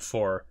spot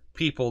for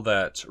people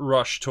that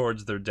rush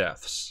towards their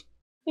deaths.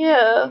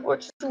 Yeah,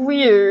 which is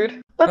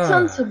weird, but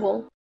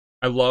sensible.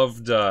 I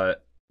loved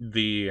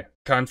the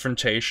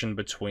confrontation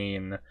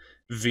between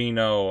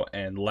Vino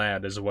and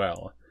Lad as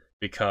well,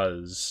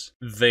 because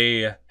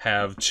they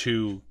have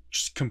two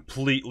just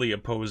completely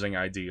opposing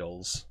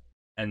ideals,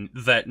 and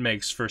that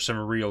makes for some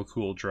real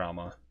cool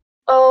drama.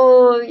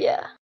 Oh,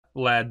 yeah.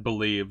 Lad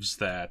believes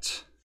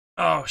that...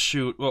 Oh,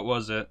 shoot, what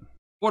was it?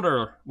 What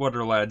are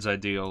Lad's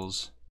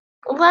ideals?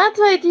 Lad's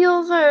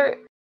ideals are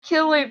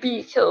kill or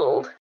be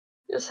killed,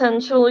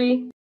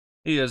 essentially.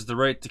 He has the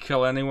right to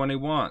kill anyone he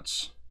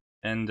wants.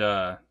 And,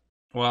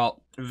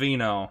 well,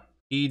 Vino,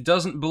 he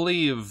doesn't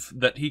believe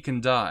that he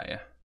can die.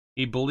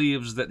 He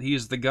believes that he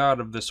is the god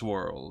of this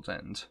world,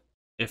 and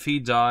if he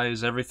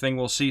dies, everything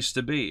will cease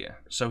to be,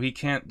 so he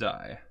can't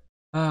die.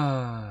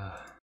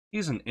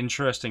 He's an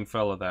interesting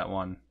fellow, that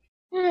one.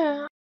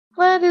 Yeah,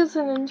 Lad is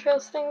an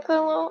interesting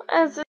fellow,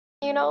 as is,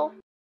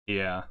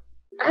 Yeah.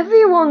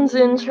 Everyone's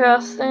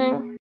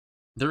interesting.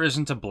 There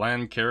isn't a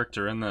bland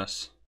character in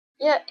this.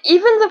 Yeah,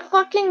 even the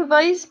fucking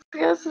vice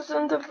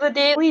president of the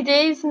Daily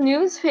Days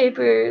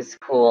newspaper is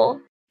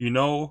cool. You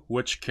know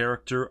which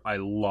character I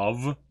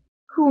love?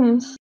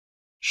 Whom's?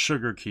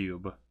 Sugar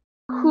Cube.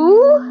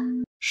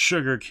 Who?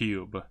 Sugar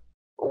Cube.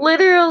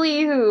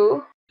 Literally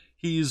who?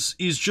 He's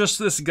just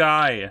this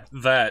guy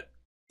that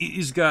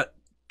he's got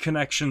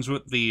connections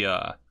with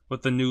the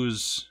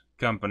news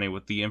company,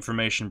 with the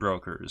information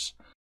brokers.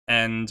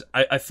 And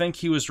I think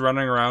he was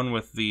running around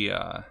with the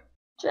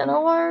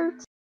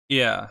Genowards?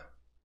 yeah.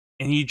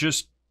 And he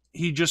just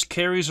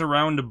carries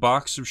around a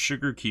box of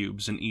sugar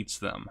cubes and eats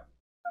them.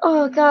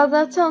 Oh god,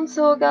 that sounds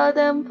so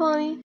goddamn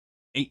funny.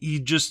 He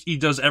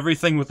does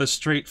everything with a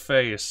straight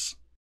face.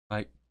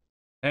 Like,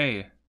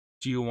 hey,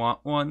 do you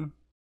want one?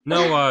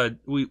 No,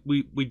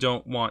 we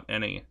don't want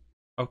any.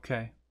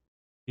 Okay.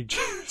 He's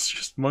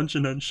just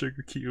munching on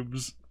sugar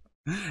cubes.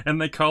 And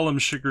they call him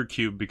Sugar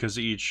Cube because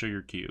he eats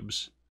sugar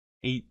cubes.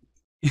 He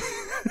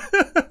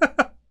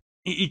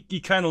he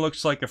kind of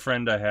looks like a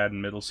friend I had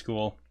in middle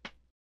school.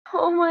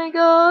 Oh my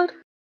god.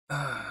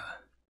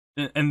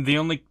 And the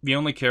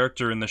only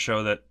character in the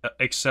show that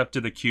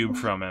accepted a cube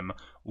from him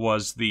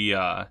was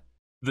the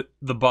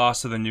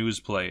boss of the news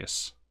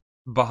place.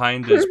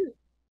 Behind his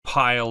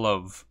pile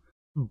of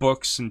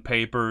books and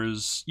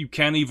papers, you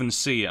can't even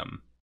see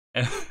him.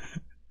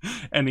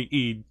 And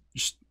he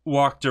just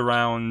walked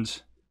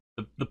around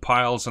the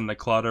piles and the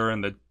clutter,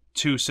 and the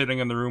two sitting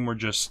in the room were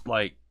just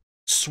like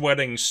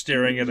sweating,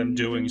 staring at him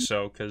doing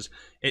so. Because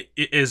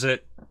is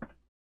it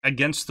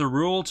against the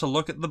rule to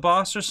look at the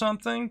boss or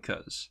something?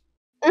 Because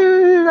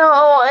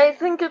No, I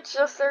think it's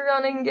just a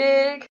running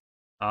gig.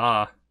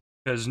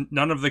 Because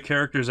none of the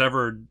characters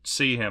ever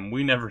see him.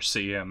 We never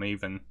see him,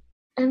 even.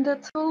 And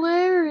it's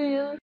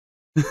hilarious.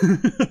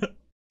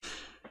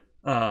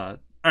 I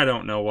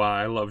don't know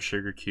why. I love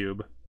Sugar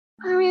Cube.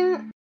 I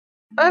mean,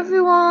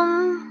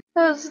 everyone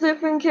has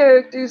different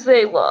characters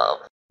they love.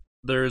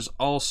 There's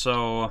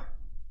also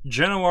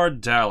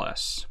Genoward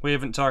Dallas. We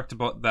haven't talked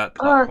about that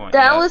plot point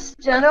Dallas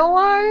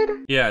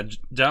Genoward? yet. Yeah,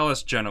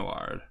 Dallas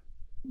Genoward.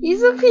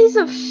 He's a piece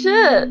of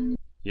shit.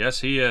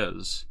 Yes, he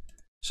is.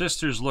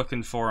 Sister's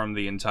looking for him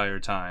the entire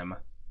time.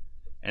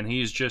 And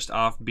he's just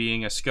off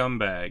being a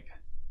scumbag.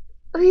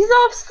 He's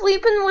off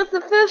sleeping with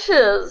the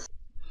fishes.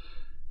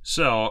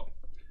 So,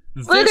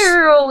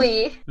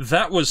 literally.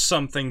 That was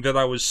something that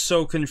I was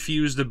so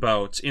confused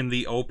about in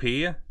the OP.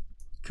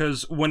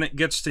 Because when it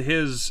gets to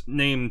his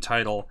name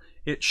title,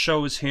 it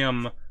shows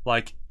him,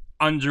 like,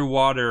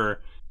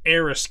 underwater,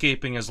 air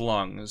escaping his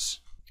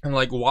lungs. And,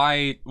 like,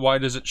 why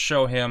does it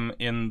show him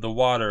in the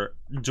water?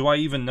 Do I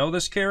even know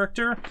this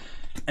character?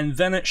 And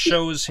then it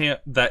shows him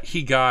that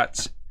he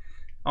got,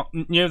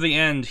 near the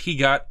end, he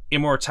got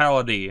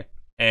immortality.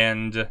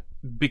 And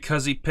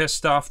because he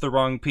pissed off the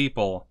wrong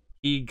people,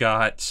 he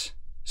got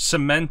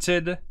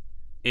cemented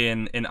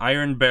in an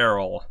iron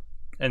barrel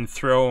and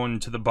thrown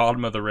to the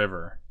bottom of the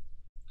river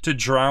to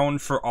drown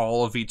for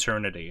all of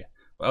eternity.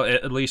 Well,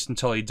 at least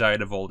until he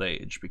died of old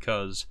age,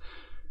 because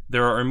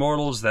there are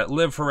immortals that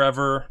live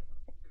forever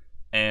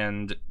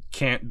and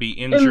can't be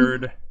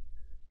injured,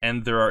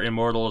 and there are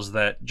immortals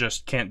that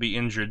just can't be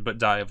injured but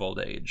die of old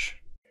age.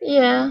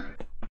 Yeah.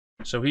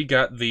 So he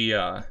got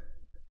the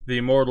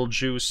immortal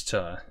juice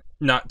to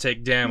not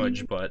take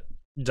damage but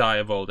die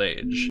of old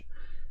age.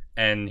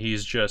 And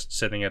he's just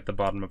sitting at the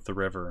bottom of the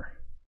river,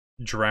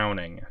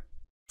 drowning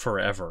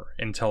forever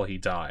until he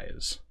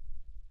dies.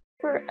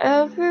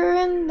 Forever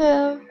and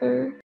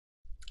ever.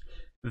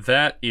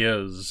 That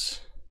is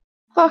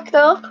fucked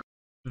up.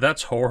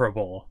 That's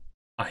horrible.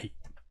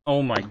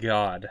 Oh my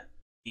god.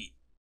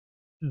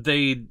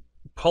 They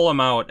pull him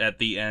out at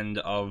the end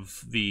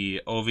of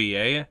the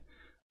OVA,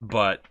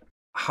 but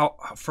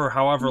for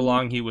however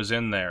long he was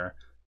in there,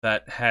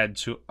 that had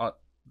to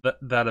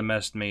that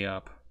messed me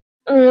up.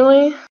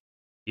 Really?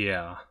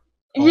 Yeah.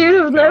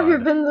 You'd have never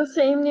been the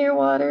same near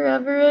water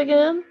ever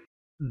again?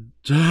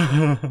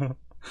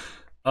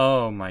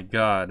 Oh my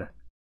god.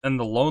 And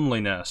the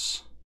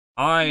loneliness.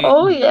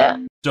 Oh yeah.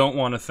 Don't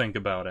want to think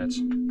about it.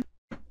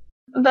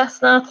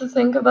 Best not to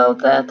think about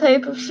that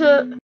type of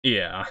shit.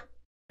 Yeah.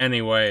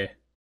 Anyway,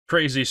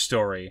 crazy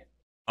story.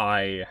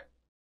 I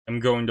am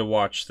going to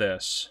watch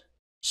this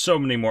so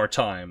many more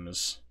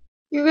times.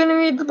 You're gonna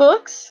read the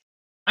books?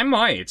 I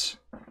might.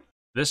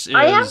 This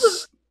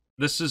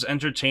is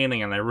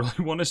entertaining, and I really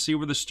want to see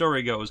where the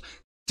story goes.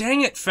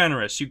 Dang it,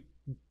 Fenris! You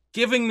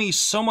giving me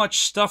so much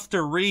stuff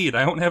to read.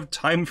 I don't have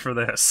time for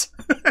this.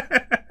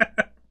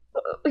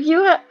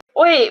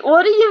 Wait,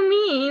 what do you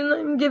mean?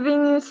 I'm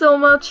giving you so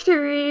much to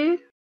read?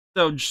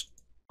 So, just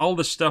all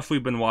the stuff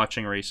we've been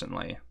watching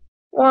recently.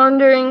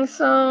 Wandering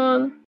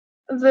Son.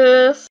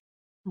 This.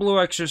 Blue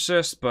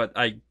Exorcist, but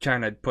I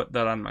kinda put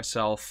that on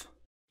myself.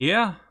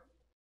 Yeah.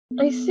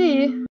 I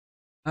see.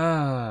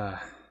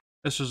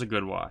 This was a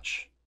good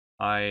watch.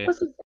 I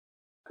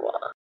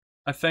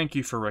thank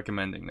you for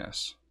recommending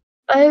this.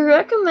 I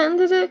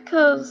recommended it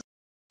because,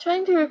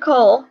 trying to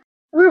recall,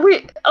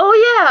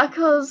 oh yeah,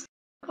 because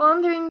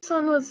Wandering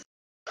Son was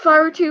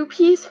far too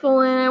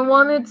peaceful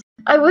and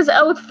I was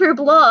out for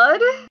blood.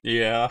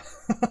 Yeah.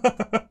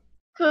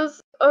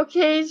 'cause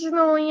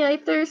occasionally I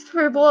thirst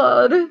for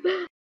blood.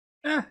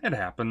 It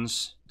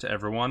happens to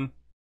everyone.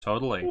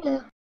 Totally.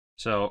 Yeah.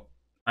 So,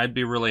 I'd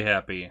be really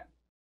happy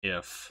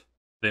if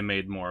they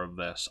made more of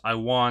this. I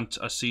want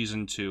a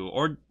season 2,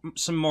 or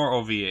some more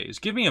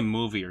OVAs. Give me a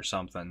movie or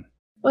something.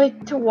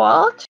 Like, to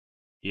watch?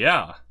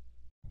 Yeah.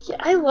 Yeah,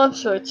 I love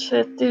short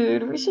shit,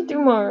 dude. We should do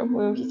more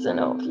movies and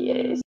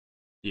OVAs.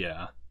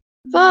 Yeah.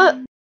 But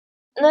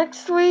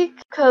next week,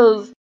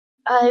 'cause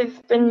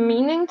I've been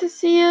meaning to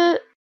see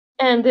it,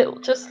 and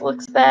it just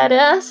looks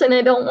badass, and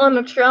I don't want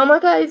to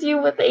traumatize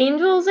you with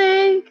Angel's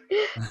Egg.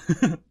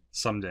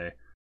 Someday.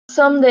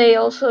 Someday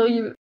I'll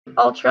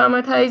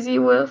traumatize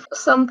you with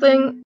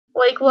something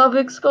like Love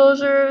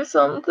Exposure or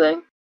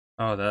something.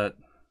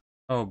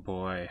 Oh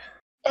boy.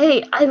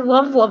 Hey, I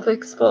love Love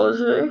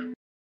Exposure.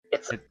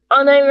 It's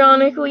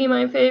unironically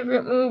my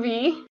favorite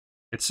movie.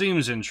 It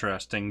seems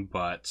interesting,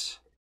 but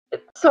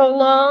It's so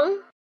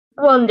long.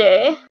 One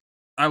day.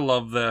 I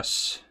love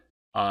this.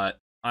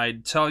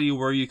 I'd tell you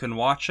where you can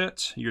watch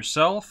it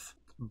yourself,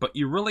 but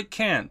you really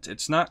can't.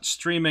 It's not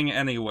streaming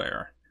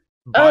anywhere.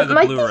 Buy the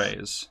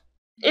Blu-rays.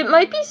 It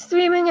might be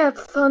streaming at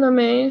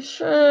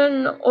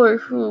Funimation or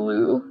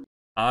Hulu.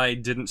 I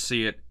didn't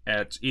see it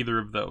at either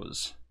of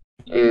those.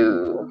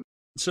 Ew.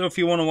 So if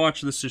you want to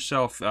watch this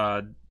yourself,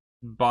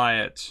 buy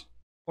it.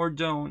 Or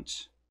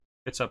don't.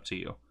 It's up to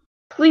you.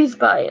 Please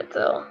buy it,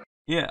 though.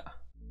 Yeah.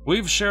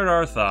 We've shared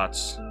our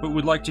thoughts, but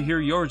we'd like to hear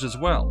yours as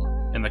well,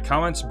 in the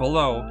comments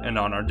below and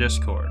on our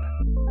Discord.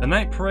 The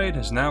Night Parade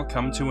has now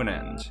come to an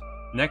end.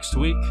 Next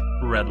week,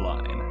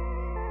 Redline.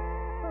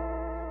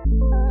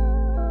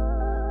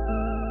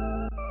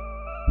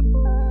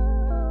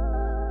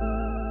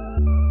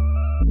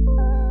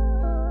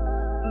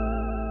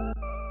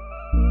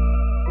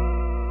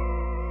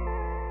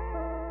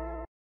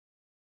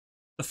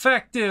 The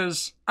fact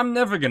is, I'm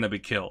never gonna be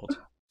killed.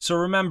 So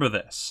remember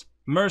this.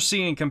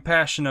 Mercy and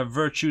compassion are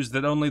virtues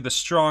that only the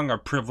strong are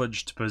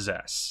privileged to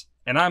possess.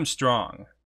 And I'm strong.